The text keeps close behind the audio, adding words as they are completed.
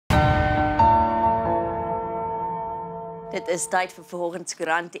Dit is tyd vir vanoggend se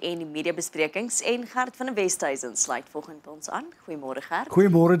koerant en die mediabesprekings en Gert van Westhuizen sluit vanoggend ons aan. Goeiemôre Gert.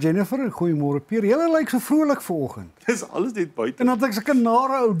 Goeiemôre Jennifer en goeiemôre Pier. Julle lyk so vrolik vanoggend. Dis alles net buite. En dan het ek sulke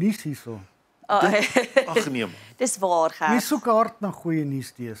nare ou nuus hierso. Ag nee man. Dis waar Gert. Nie soek hard na goeie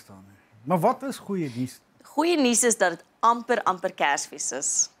nuus teëstaan nie. Maar wat is goeie nuus? Goeie nuus is dat dit amper Kersfees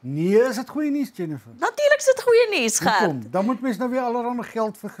is. Nee, is dit goeie nuus Jennifer? Natuurlik is dit goeie nuus Gert. Kom, dan moet mens nou weer allerlei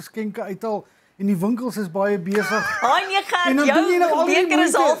geld vir geskenke uithaal. En die winkels is baie besig. Haai nee Gert, nou jou beker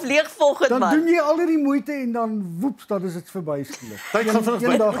is half leeg volgend man. Dan doen jy al hierdie moeite en dan woeps, dan is dit verby skielik. Tyd gaan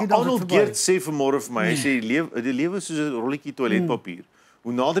vinnig. Arnold Gert sê vanmôre vir my, hy sê die lewe is soos 'n rolletjie toiletpapier.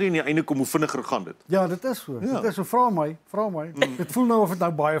 Hoe nader jy aan die einde kom, hoe vinniger gaan dit. Ja, dit is so. Ja. Dit is so, vra my. Dit voel nou of dit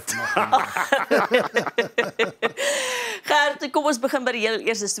nou baie vinnig is. Gert, kom ons begin by die heel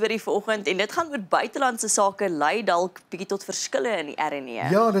eerste storie vanoggend en dit gaan oor buitelandse sake lei dalk bietjie tot verskille in die RNE.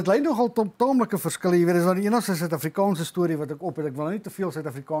 Ja, dit lei nogal tot taamlike verskille. Jy weet, dis nou die enigste Suid-Afrikaanse storie wat ek op het. Ek wil nou nie te veel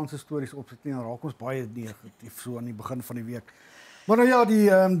Suid-Afrikaanse stories opsit nie, dan raak ons baie negatief so aan die begin van die week. Maar nou ja, die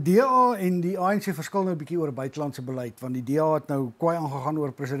DA en die ANC verskil nou 'n bietjie oor buitelandse beleid, want die DA het nou kwaai aangegaan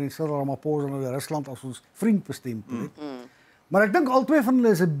oor president Cyril Ramaphosa en Rusland as ons vriend bestempel het. Maar ek dink albei van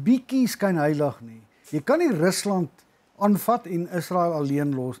hulle is 'n bietjie skynheilig nie. Jy kan nie Rusland aanvat en Israel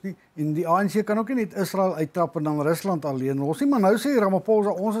alleen los nie. En die ANC kan ook nie net Israel uittrap en dan Rusland alleen los nie, maar nou sê Ramaphosa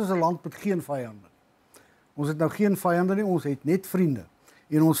ons is 'n land met geen vyande. Ons het nou geen vyande nie, ons het net vriende.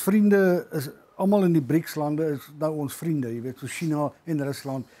 En ons vriende is almal in die BRICS-lande is nou ons vriende, jy weet, so China en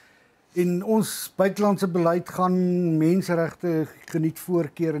Rusland. En ons buitelandse beleid gaan menseregte geniet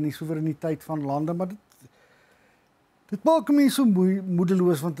voorkeur in die soewereiniteit van lande, maar dit maak my so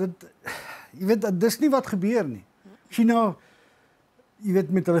moedeloos want dit jy weet, dis nie wat gebeur nie. China, jy weet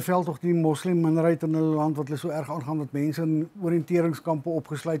met hulle veldtog teen die moslimminderheid in hulle land wat hulle so erg aangaan dat mense in oriënteringskampe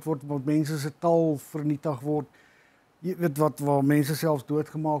opgesluit word, wat mense se taal vernietig word. Jy weet waar mense selfs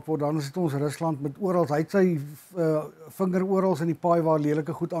doodgemaak word, dan is dit ons Rusland met oral, hy het sy vinger oral in die paai waar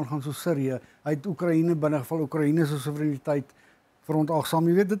lelike goed aangaan so Sirië. Hy het Oekraïne binnegeval, Oekraïne se soewereiniteit verontagsaam.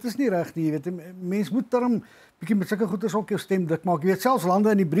 Jy weet, dit is nie reg nie, jy weet, mens moet daarom bietjie met sulke goeders ook jou stem dik maak. Jy weet, selfs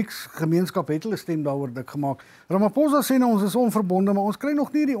lande in die BRICS gemeenskap het hulle stem daaroor dik gemaak. Ramaphosa sê nou ons is onverbonde, maar ons kry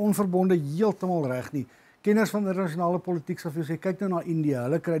nog nie die onverbonde heeltemal reg nie. Kenners van internasionale politiek sal vir jou sê, kyk nou na India,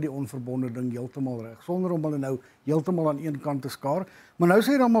 hulle kry die onverbonde ding heeltemal reg, sonder om hulle nou heeltemal aan een kant te skaar. Maar nou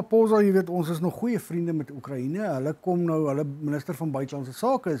sê Ramaphosa, jy weet, ons is nog goeie vriende met Oekraïne, hulle kom nou, hulle minister van buitelandse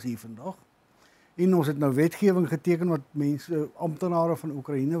sake is hier vandag. En ons het nou wetgewing geteken wat mense, amptenare van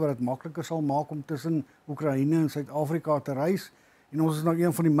Oekraïne, wat dit makliker sal maak om tussen Oekraïne en Suid-Afrika te reis. En ons is nou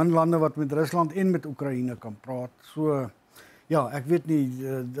een van die min lande wat met Rusland en met Oekraïne kan praat. So ja, ek weet nie,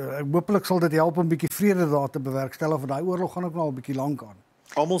 hopelik sal dit help om 'n bietjie vrede daar te bewerkstellig, want daai oorlog gaan ook nou 'n bietjie lank aan.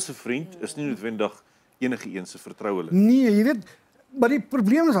 Almal se vriend is nie noodwendig enige een se vertrouelik. Nee, jy weet, maar die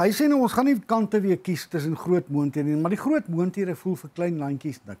probleem is, hy sê nou ons gaan nie kante weer kies tussen groot moonthede nie, maar die groot moonthede voel vir klein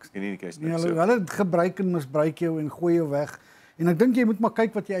landjies niks. Nee, niks. Hulle gebruik en misbruik jou en gooi jou weg. En ek dink jy moet maar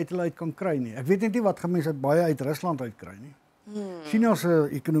kyk wat jy uit hulle uit kan kry nie. Ek weet net nie wat gaan mense baie uit Rusland uit kry nie. China se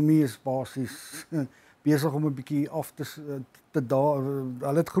ekonomie is basies besig om 'n bietjie af te daal.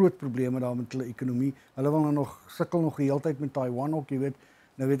 Hulle het groot probleme daar met hulle ekonomie. Hulle wil nou nog sukkel nog die hele tyd met Taiwan ook, jy weet.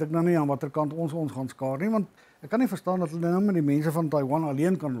 Nou weet ek nou nie aan watter kant ons gaan skaar nie, want ek kan nie verstaan dat hulle nou met die mense van Taiwan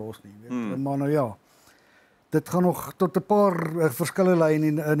alleen kan los nie, weet. Maar nou ja. Dit gaan nog tot 'n paar verskille lei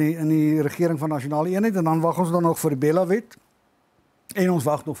in die regering van nasionale eenheid en dan wag ons dan nog vir die Bella-wet. En ons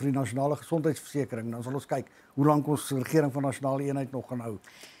wag nog vir die nasionale gesondheidsversekering. Dan sal ons kyk hoe lank ons regering van nasionale eenheid nog gaan hou.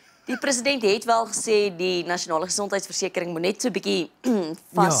 Die president het wel gesê die nasionale gesondheidsversekering moet net so 'n bietjie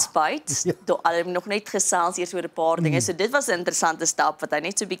vasbyt. Hulle nog net gesels eers oor 'n paar dinge. So dit was 'n interessante stap wat hy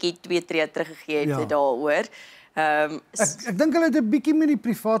net so 'n bietjie 2 tree teruggegee het daaroor. Ek dink hulle het 'n bietjie met die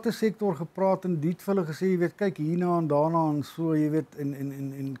private sektor gepraat en dit vir hulle gesê, jy weet, kyk hierna en daarna en so, jy weet,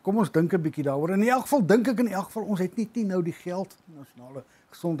 en kom ons dink 'n bietjie daaroor. In elk geval dink ek ons het nie nou die geld vir nasionale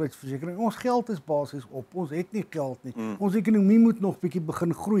gesondheidsversekering. Ons geld is basies op. Ons het nie geld nie. Ons ekonomie moet nog bietjie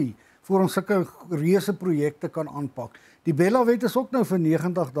begin groei voor ons sulke reuse projekte kan aanpak. Die Bella-wet is ook nou vir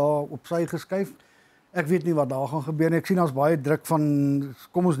 90 dae op sy geskuif. Ek weet nie wat daar gaan gebeur nie. Ek sien daar's baie druk van,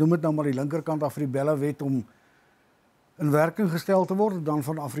 kom ons noem dit nou maar die linkerkant af vir die Bella-wet om in werking gestel te word, dan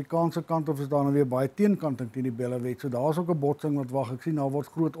van Afrikaanse kant of is daar nou weer baie teenkanting teen die Bella-wet. So daar's ook 'n botsing wat wag. Ek sien daar word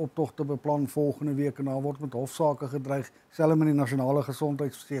groot optogte beplan volgende week en daar word met hofsaake gedreig, selfs met die nasionale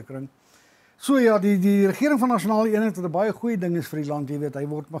gesondheidsversekering. So ja, die regering van nasionale eenheid het 'n baie goeie ding is vir die land, jy weet, hy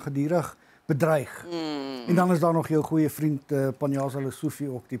word maar gedurig bedreig. En dan is daar nog jou goeie vriend Panyaza Lesufi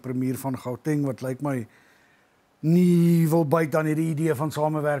ook, die premier van Gauteng, wat lyk my nie wil byt aan hierdie idee van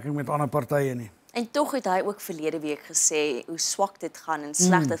samewerking met ander partye nie. En tog het hy ook verlede week gesê hoe swak dit gaan en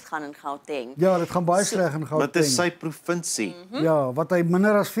sleg dit gaan in Gauteng. Ja, dit gaan baie sleg in Gauteng. Maar dit is sy provinsie. Ja, wat hy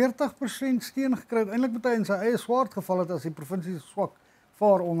minder as 40% steun gekry het. Eintlik moet hy in sy eie swaard geval het as die provinsie swak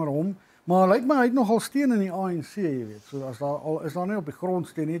vaar onder hom. Maar lyk my hy het nogal steun in die ANC, jy weet. So as daar al is daar nie op die grond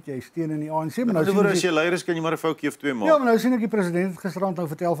steun net jy steun in die ANC, maar nou sien as jy leier is kan jy maar 'n foutjie of twee maak. Ja, maar nou sien ek die president gisterand nou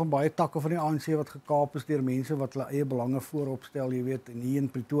vertel van baie takke van die ANC wat gekaap is deur mense wat hulle eie belange voorop stel, jy weet. En hier in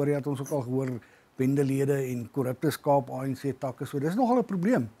Pretoria het ons ook al gehoor bendelede en korrupte skaap ANC takke. So dis nogal 'n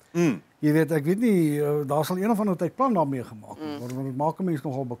probleem. Jy weet, ek weet nie daar sal een of ander tyd plan daarmee gemaak word, want dit maak 'n mens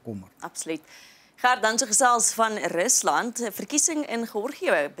nogal bekommerd. Absoluut. Gert, dan so gesels van Rusland, verkiesing in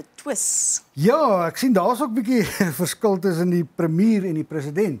Georgie, betwis. Ja, ek sien daar's ook 'n bietjie verskil tussen die premier en die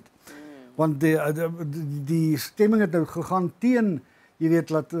president. Want die stemming het nou gegaan teen, jy weet,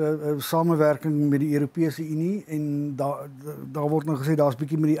 dat samewerking met die Europese Unie en daar word nou gesê daar's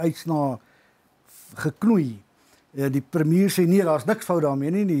bietjie met die uitsna geknoei. Die premier sê nee, daar's niks fout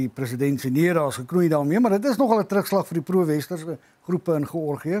daarmee nie. Die president sê nee, daar's geknoei daarmee, maar dit is nogal 'n terugslag vir die pro-westerse groepe in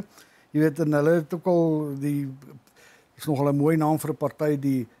Georgië. Jy weet, en hulle het ook al is nogal 'n mooi naam vir 'n party,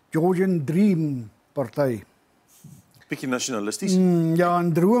 die Georgian Dream party. Bietjie nasionalisties. Ja,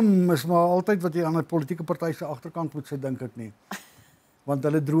 'n droom is maar altyd wat jy aan 'n politieke party se agterkant moet sit, dink ek nie. Want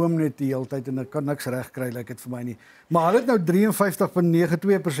hulle droom net die hele tyd en hulle kan niks reg kry, lyk dit vir my nie. Maar hulle het nou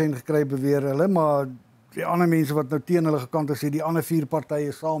 53.92% gekry, beweer hulle, maar die ander mense wat nou teen hulle gekant het, sê die ander 4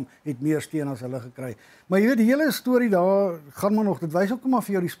 partye saam het meer steun as hulle gekry. Maar jy weet, die hele storie daar gaan maar nog, dit wys ook maar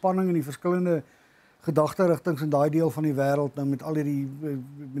vir jou die spanning en die verskillende gedagterigtings in daai deel van die wêreld nou met al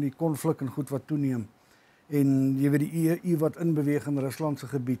die konflik en goed wat toeneem. En jy weet die EU wat inbeweeg in Rusland se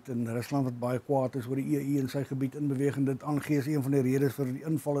gebied en Rusland wat baie kwaad is oor die EU in sy gebied inbeweeg en dit aangee is een van die redes vir die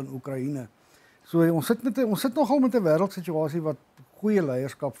inval in Oekraïne. So ons sit nogal met 'n wêreldsituasie wat goeie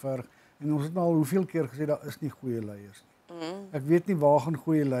leierskap verg. En ons het nou al hoeveel keer gesê daar is nie goeie leiers nie. Ek weet nie waar gaan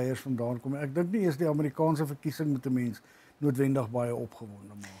goeie leiers vandaan kom. Ek dink nie eers die Amerikaanse verkiesing moet 'n mens noodwendig baie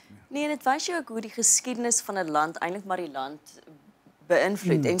opgewonde maak nie. Nee, en dit wys jou ook hoe die geskiedenis van 'n land eintlik maar die land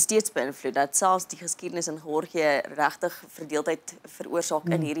beïnvloed en steeds beïnvloed. Dat selfs die geskiedenis in Georgië regtig verdeeldheid veroorsaak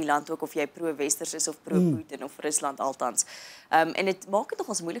in hierdie land ook of jy pro-westers is of pro-Putin of Rusland altans. En dit maak dit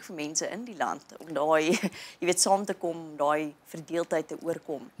nogals moeilik vir mense in die land om daai jy weet saam te kom, daai verdeeldheid te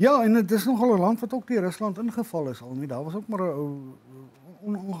oorkom. Ja, en dit is nogal 'n land wat ook deur Rusland ingeval is al nie. Daar was ook maar 'n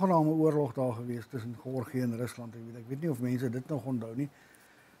onaangename oorlog daar gewees tussen Georgië en Rusland. Ek weet nie of mense dit nog onthou nie.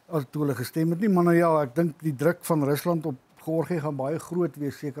 As toe hulle gestem het nie, maar nou ja, ek dink die druk van Rusland op Georgië gaan baie groot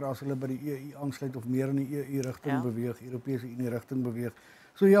wees, seker as hulle by die EU aansluit of meer in die EU rigting beweeg, Europese Unie rigting beweeg.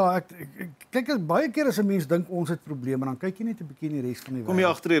 So ja, ek kyk baie keer as 'n mens dink ons het probleme, dan kyk jy net 'n bietjie in die res van die wêreld. Kom jy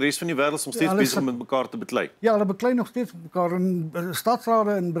agter die res van die wêreld is nog steeds besig om met mekaar te beklei? Ja, hulle beklei nog steeds met mekaar en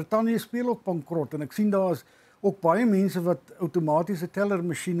stadsrade in Brittanje speel ook bankrot en ek sien daar is ook baie mense wat outomatiese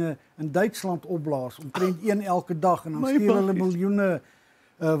tellermasjiene in Duitsland opblaas, omtrent een elke dag en dan steel hulle miljoene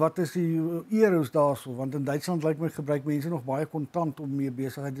wat is die euros daarso, want in Duitsland lyk my gebruik mense nog baie kontant om mee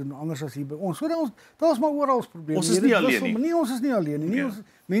besigheid te doen, anders as hier by ons. So daar's maar oral probleme. Ons is nie alleen nie. Nee, ons is nie alleen nie. Ons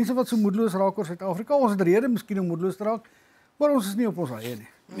mense wat so moedeloos raak oor Suid-Afrika, ons het rede miskien om moedeloos te raak, maar ons is nie op ons eie nie.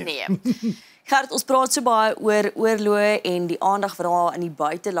 Nee. Gert, ons praat so baie oor oorloë en die aandag wat daar in die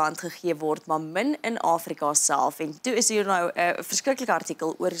buiteland gegee word, maar min in Afrika self. En toe is hier nou 'n verskriklike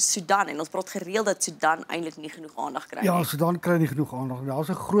artikel oor Soedan en ons praat gereeld dat Soedan eintlik nie genoeg aandag kry nie. Ja, Soedan kry nie genoeg aandag. Daar's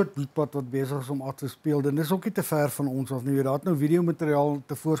 'n groot bloedbad wat besig is om af te speel. En dis ook nie te ver van ons af nie. Daar het nou videomateriaal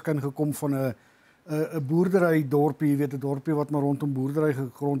tevoorskyn gekom van 'n boerdery dorpie, jy weet 'n dorpie wat maar rondom boerdery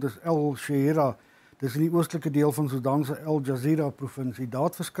gegrond is, El Shehera. Dis in die oostelike deel van Soedan se El Jazira provinsie. Daar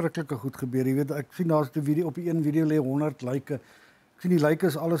het verskriklike goed gebeur. Jy weet, ek sien daar's 'n video op die een video lê 100 lyke. Ek sien die lyke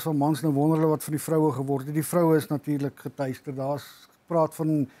is alles van mans, nou wonder hulle wat van die vroue geword het. Die vroue is natuurlik getuister. Daar's praat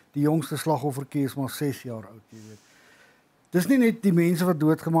van die jongste slagoffertjie is maar 6 jaar oud, jy weet. Dis nie net die mense wat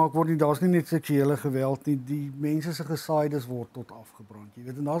doodgemaak word nie, daar's nie net seksuele geweld nie. Die mense se gesaaides word tot afgebrand. Jy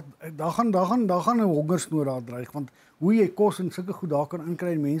weet, en daar gaan 'n hongersnood daar dreig, want hoe jy kos en sulke goed daar kan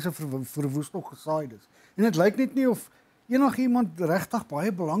inkry en mense verwoes nog gesaaides. En dit lyk net nie of enigiemand regtig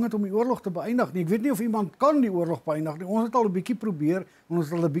baie belang het om die oorlog te beëindig nie. Ek weet nie of iemand kan die oorlog beëindig nie. Ons het al 'n bietjie probeer, ons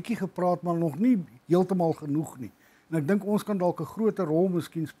het al 'n bietjie gepraat, maar nog nie heeltemal genoeg nie. En ek dink ons kan dalk 'n groter rol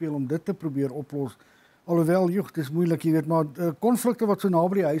miskien speel om dit te probeer oplos. Alhoewel, dit is moeilik, jy weet, maar konflikte wat so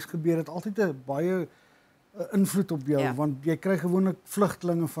naby die huis gebeur het altyd 'n baie invloed op jou, want jy kry gewoonlik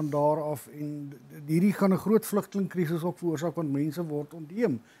vlugtelinge van daar af en hierdie gaan 'n groot vlugtelingkrisis ook veroorsaak want mense word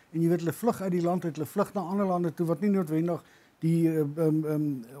ontheem. En jy weet, hulle vlug uit die land uit, hulle vlug na ander lande toe wat nie noodwendig die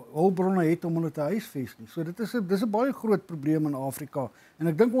hulpbronne het om hulle te huisves nie. So dit is 'n baie groot probleem in Afrika en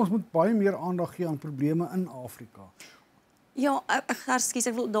ek dink ons moet baie meer aandag gee aan probleme in Afrika. Ja,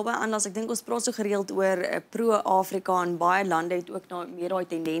 ek wil daarbey aanlas. Ek dink ons praat so gereeld oor pro-Afrika en baie lande het ook nou meer daai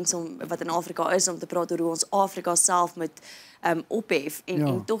tendens om wat in Afrika is om te praat oor hoe ons Afrika self moet ophef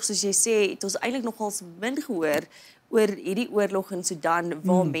en tog soos jy sê, het ons eintlik nogals min gehoor oor hierdie oorlog in Soedan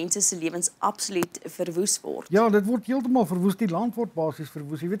waar mense se lewens absoluut verwoes word. Ja, dit word heeltemal verwoes, die land word basies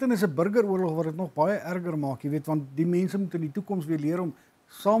verwoes. Jy weet, en is 'n burgeroorlog wat dit nog baie erger maak, jy weet, want die mense moet in die toekoms weer leer om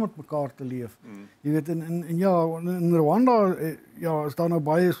saam met mekaar te leef. Jy weet, en ja, in Rwanda is daar nou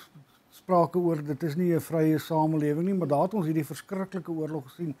baie sprake oor, dit is nie 'n vrye samelewing nie, maar daar het ons hierdie verskriklike oorlog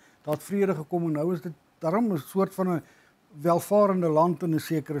gesien, daar het vrede gekom en nou is dit daarom 'n soort van 'n welvarende land in 'n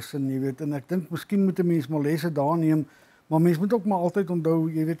sekere sin, jy weet, en ek dink miskien moet 'n mens maar lesse daar neem, maar mens moet ook maar altyd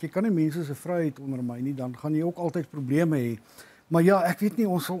onthou, jy weet, jy kan nie mense se vryheid ondermyn nie, dan gaan jy ook altyd probleme hê. Maar ja, ek weet nie,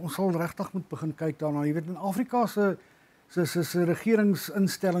 ons sal regtig moet begin kyk daarna, jy weet, in Afrika se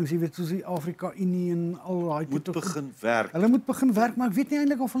regeringsinstellings, jy weet, soos die Afrika Unie en al daai moet begin werk. Hulle moet begin werk, maar ek weet nie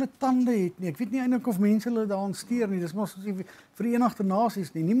eintlik of hulle tande het nie. Ek weet nie eintlik of mense hulle daaraan steur nie. Dis maar soos die Verenigde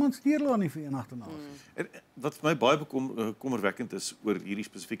Nasies nie. Niemand steur hulle aan die Verenigde Nasies. Wat vir my baie bekommerwekkend is oor hierdie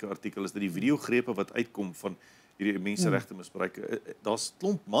spesifieke artikel is dat die videogrepe wat uitkom van hierdie menseregte misbruike, daar's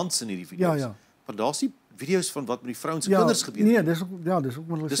klomp mans in hierdie video's. Ja. Maar daar's nie video's van wat met die vrouens en kinders gebeur. Nee, dis ook wat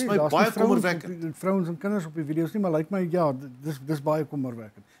hulle sê. Dis baie kommerwekkend. Vrouens en kinders op die video's nie, maar lyk my dis baie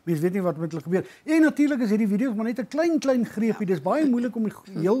kommerwekkend. Mense weet nie wat met hulle gebeur. En natuurlik is hierdie video's maar net 'n klein greepie. Dis baie moeilik om die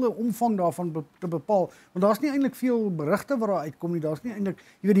hele omvang daarvan te bepaal, want daar's nie eintlik veel berigte wat daar uitkom nie. Daar's nie eintlik,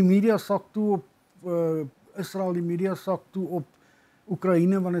 jy weet, die media sak toe op Israel, die media sak toe op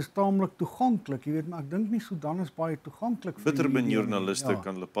Oekraïne, want is taamlik toeganklik, jy weet, maar ek dink nie Soedan is baie toeganklik vir bittermin joernaliste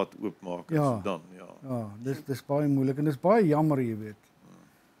kan hulle pad oopmaak in Soedan, Ja, dis baie moeilik en dis baie jammer, jy weet.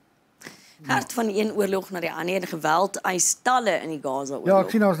 Gert, van een oorlog na die ander en geweld eis talle in die Gasa-oorlog. Ja, ek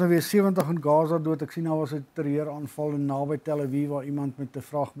sien daar is nou weer 70 in Gaza dood. Ek sien daar was 'n terreuraanval in naby Tel Aviv waar iemand met 'n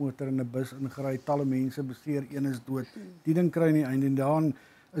vragmotor in 'n bus ingery, talle mense beseer, een is dood. Die ding kry nie einde en daarin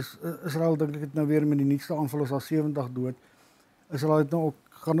is Israel dink ek het nou weer met die nuutste aanval is daar 70 dood. Israel het nou ook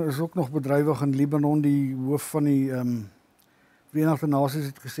is ook nog bedrywig in Libanon. Die hoof van die Verenigde Nasies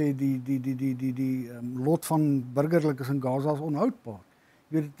het gesê die lot van burgerlikes in Gaza is onhoudbaar.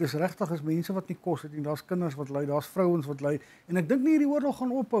 Jy weet, dit is regtig is mense wat nie kos het nie, daar's kinders wat ly, daar's vrouens wat ly en ek dink nie hierdie oorlog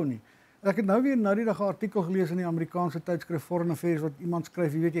gaan ophou nie. Ek het nou weer nou die dag 'n artikel gelees in die Amerikaanse tydskrif Foreign Affairs wat iemand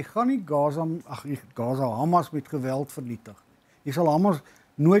skryf, jy weet, jy gaan nie Gaza Hamas met geweld vernietig nie. Jy sal Hamas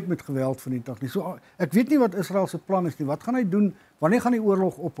nooit met geweld vernietig nie. So ek weet nie wat Israel se plan is nie. Wat gaan hy doen? Wanneer gaan die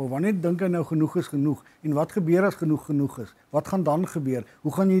oorlog ophou? Wanneer dink hy nou genoeg is genoeg? En wat gebeur as genoeg is? Wat gaan dan gebeur?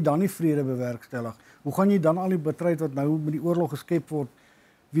 Hoe gaan jy dan die vrede bewerkstellig? Hoe gaan jy dan al die bitterheid wat nou met die oorlog geskep word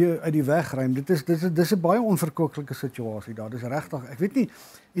weer uit die weg ruim? Dis 'n baie onverkwikkelike situasie daar. Dis regtig. Ek weet nie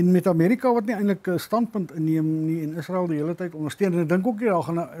en met Amerika wat nie eintlik 'n standpunt inneem nie en Israel die hele tyd ondersteun. En ek dink ook nie daar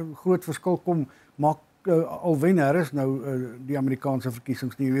gaan 'n groot verskil kom maak al wen Harris nou die Amerikaanse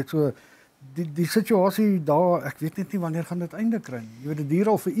verkiesings nie. Jy weet so die situasie daar, ek weet net nie wanneer gaan dit einde kry nie. Jy weet dit duur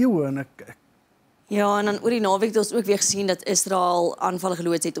al vir eeue en ek Ja, en dan oor die naweek het ons ook weer gesien dat Israel aanvalle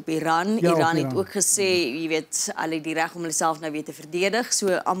geloods het op Iran. Ja, Iran het ook gesê, jy weet, hulle het die reg om hulle self nou weer te verdedig. So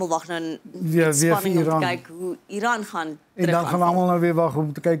almal wag nou in spanning om te kyk hoe Iran gaan en dan gaan almal nou weer wag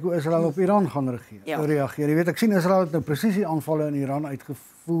om te kyk hoe Israel op Iran gaan reageer. Jy weet, ek sien Israel het nou presisie aanvalle in Iran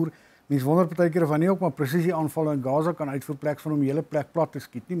uitgevoer. Mense wonder partykeer of hy nie ook maar presisie aanvalle in Gaza kan uitvoer plek van om die hele plek plat te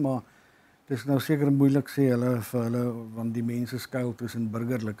skiet nie, maar dit is nou seker moeilik sê hulle vir hulle want die mense skuil tussen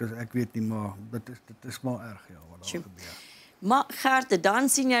burgerlikes. Ek weet nie, maar dit is maar erg wat daar gebeur. Maar Gert, dan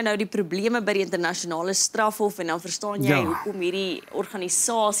sien jy nou die probleme by die internasionale strafhof en dan verstaan jy hoekom hierdie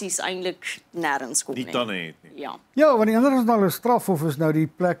organisasies eintlik nêrens kom nie. Die tande het nie. Ja, want die internasionale strafhof is nou die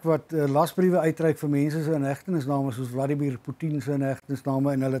plek wat lasbriewe uitreik vir mense se inhegtenisname soos Vladimir Putin se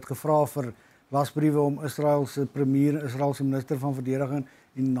inhegtenisname en hulle het gevra vir lasbriewe om Israel se premier, Israel se minister van verdediging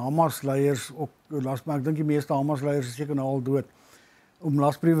en Hamas leiers ook maar ek dink die meeste Hamas leiers is seker nou al dood om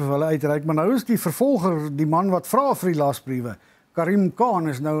lasbriewe vir hulle uit te reik, maar nou is die vervolger die man wat vra vir die lasbriewe. Karim Khan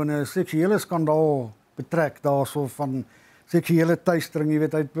is nou in 'n seksuele skandaal betrek daarso van seksuele teistering, jy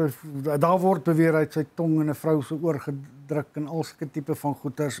weet daar word beweer uit sy tong in 'n vrou se oor gedruk en al sulke tipe van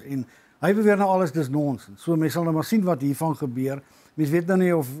goeters en hy beweer nou alles dis nonsens. So mense sal nou maar sien wat hiervan gebeur. Mense weet nou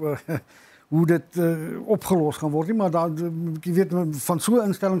nie of hoe dit opgelos gaan word nie, maar jy weet van so 'n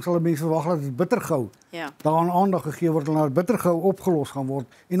instelling sal mense verwag dat dit bitter gou daaraan aandag gegee word en dat bitter gou opgelos gaan word.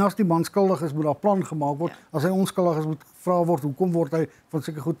 En as die man skuldig is, moet daar plan gemaak word. As hy onskuldig is, moet gevra word hoekom word hy van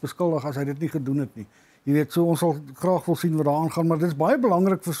sulke goed beskuldig as hy dit nie gedoen het nie. Jy weet, so ons sal graag wil sien wat daar aangaan, maar dit is baie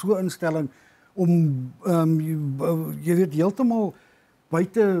belangrik vir so 'n instelling om jy weet heeltemal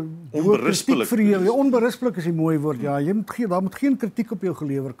buite onberispelik vir jou. Ja, onberispelik is 'n mooi woord. Ja, daar moet geen kritiek op jou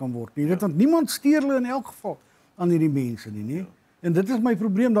gelewer kan word nie. Jy weet, want niemand steur hulle in elk geval aan hierdie mense nie, nee. En dit is my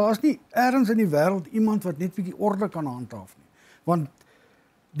probleem. Daar is nie ergens in die wêreld iemand wat net 'n bietjie orde kan handhaaf nie. Want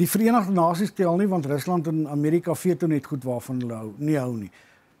die Verenigde Nasies tel nie, want Rusland en Amerika veto net goed waarvan hulle hou nie.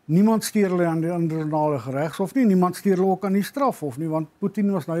 Niemand steur hulle aan die internasionale regshof nie, niemand steur hulle ook aan die strafhof nie, want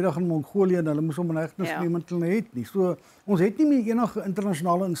Putin was nou in Mongolië en hulle moes hom in hegtenis neem en hulle het nie. So ons het nie meer enige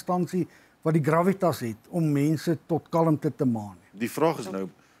internasionale instansie wat die gravitas het om mense tot kalmte te maan nie. Die vraag is nou,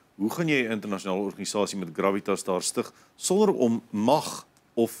 hoe gaan jy 'n internasionale organisasie met gravitas daar stig sonder om mag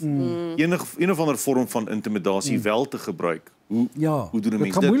of een of ander vorm van intimidasie wel te gebruik? Hoe doen 'n mens dit?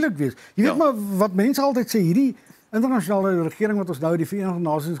 Dit gaan moeilik wees. Jy weet maar wat mense altyd sê, hierdie internasionale regering wat ons nou die Verenigde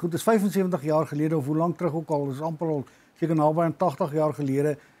Nasies goed is 75 jaar gelede of hoe lank terug ook al, is amper al seker naby aan 80 jaar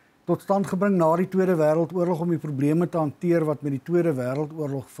gelede tot stand gebring na die Tweede Wêreldoorlog om die probleme te hanteer wat met die Tweede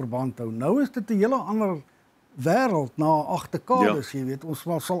Wêreldoorlog verband hou. Nou is dit 'n hele ander wêreld na agterkades, jy weet. Ons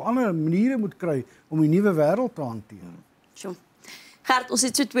sal ander maniere moet kry om die nuwe wêreld te hanteer. Sjoe. Gert, ons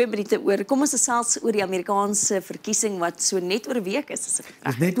het so 2 minute oor. Kom ons gesels oor die Amerikaanse verkiesing wat so net oor 'n week is.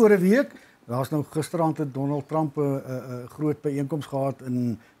 Dis net oor 'n week. Daar's nou gisteraand het Donald Trump 'n groot byeenkoms gehad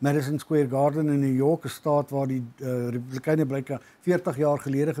in Madison Square Garden in New York, 'n staat waar die Republikeine blyk 40 jaar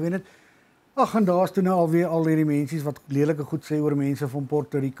gelede gewen het. Ag, en daar's toe nou alweer al hierdie mense wat lelike goed sê oor mense van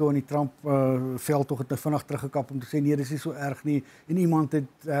Puerto Rico en die Trump veldtog het nou vinnig teruggekap om te sê nee, dis nie so erg nie. En iemand het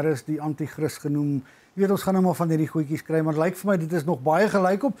Harris die anti-Christ genoem. Jy weet, ons gaan nou maar van hierdie goedjies kry, maar dit lyk vir my dit is nog baie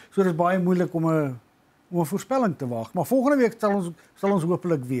gelyk op, so dis baie moeilik om 'n voorspelling te waag. Maar volgende week sal ons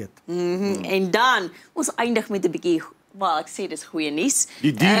hopelik weet. En dan, ons eindig met 'n bietjie, wel ek sê dis goeie nuus.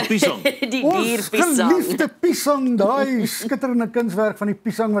 Die dierpiesang. Die dierpiesang. Ons geliefde piesang, daai skitterende kunswerk van die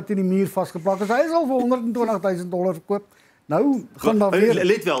piesang wat in die muur vasgeplak is. Hy is al vir $120,000 verkoop. Nou gaan daar weer.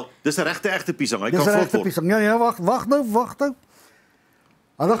 Let wel, dis 'n regte piesang. Hy Dis kan 'n vrot regte word. piesang. Ja, wag nou.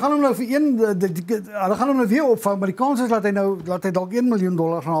 Hulle gaan hom nou vir hulle gaan hom nou weer opvang, maar die kans is dat hy dalk $1 miljoen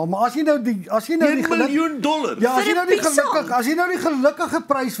gaan haal. Maar as jy nou die $1 miljoen. Ja, as jy nou die Vir 'n gelukkige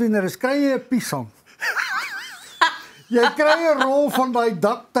pryswenner is, kry jy 'n piesang. Jy kry 'n rol van daai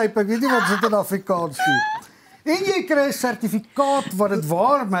ducktape, ek weet nie wat dit in Afrikaans sê. En jy kry 'n sertifikaat wat dit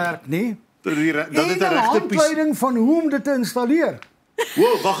waarmerk, nie? Dat dit 'n regte En 'n piesang. handleiding van hoe om dit te installeer.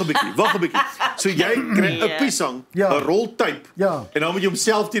 Wow, wag 'n bietjie. So jy kry 'n piesang, 'n rol tape, en dan moet jy hom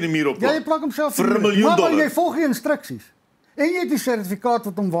self teen die muur opplak. Ja, jy plak hom self vir $1 miljoen. Maar jy volg die instruksies. En jy het die sertifikaat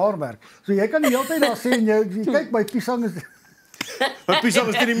wat hom waarmerk. So jy kan die hele tyd daar sê en jy kyk my piesang is My piesang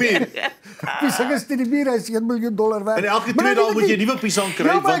is teen die muur. piesang is teen die muur, hy is $1 miljoen werd. En elke 2 dae moet jy 'n nuwe piesang kry,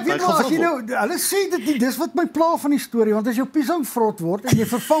 want want hy gaan as jy nou, hulle sê dit nie, dis wat my pla van die storie, want as jou piesang vrot word en jy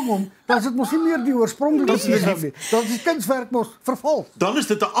vervang hom, dan is dit mos nie meer die oorspronklike piesang nie. Dan is die kunswerk mos verval. Dan is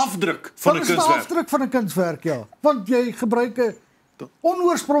dit 'n afdruk van 'n Dan is dit 'n kunswerk. afdruk van 'n kunswerk, ja. Want jy gebruik 'n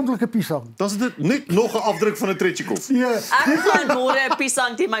onoorspronklike piesang. Dan is dit net nog 'n afdruk van 'n Tretjikov. Ja. Ek gaan môre 'n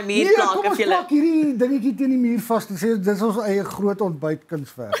piesang teen my muur plak Kom ons plak hierdie dingetjie teen die muur vas en sê dis ons eie groot ontbyt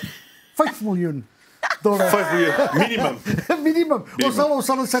kunswerk. $5 miljoen. 5 minimum. Minimum. Ons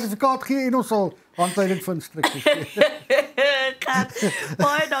sal 'n sertifikaat gee en ons sal handleiding van instruksies gee.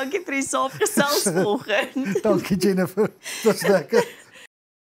 Baie dankie vir die saamgesels vanoggend. Dankie Jennifer. Dis lekker.